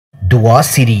Dua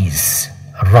series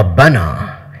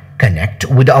Rabbana. Connect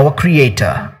with our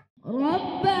Creator.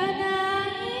 ربنا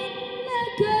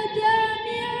إنك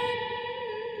جامع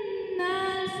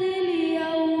الناس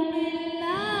ليوم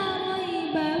لا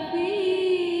ريب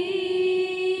فيه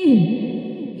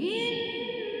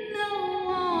إن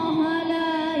الله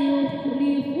لا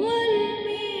يخلف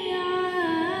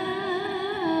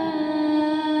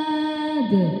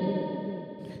الميعاد.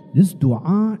 This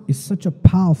dua is such a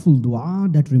powerful dua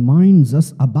that reminds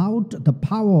us about the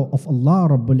power of Allah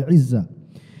Rabbul Izzah.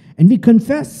 And we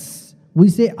confess, we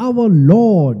say, our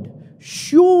Lord,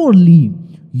 surely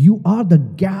you are the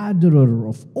gatherer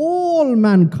of all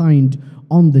mankind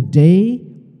on the day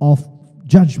of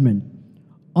judgment.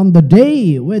 On the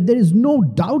day where there is no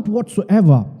doubt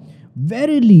whatsoever.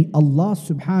 Verily, Allah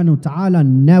subhanahu wa ta'ala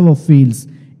never fails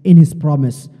in His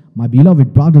promise. My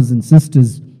beloved brothers and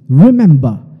sisters,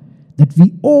 remember that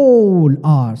we all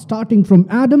are, starting from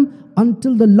Adam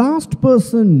until the last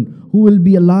person who will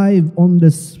be alive on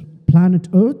this planet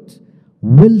Earth,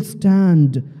 will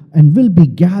stand and will be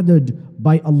gathered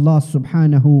by Allah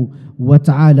subhanahu wa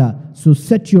ta'ala. So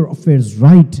set your affairs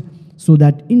right, so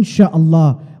that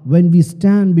insha'Allah, when we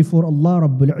stand before Allah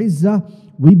Rabbul Izzah,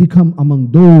 we become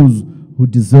among those who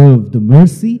deserve the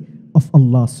mercy of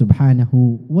Allah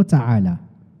subhanahu wa ta'ala.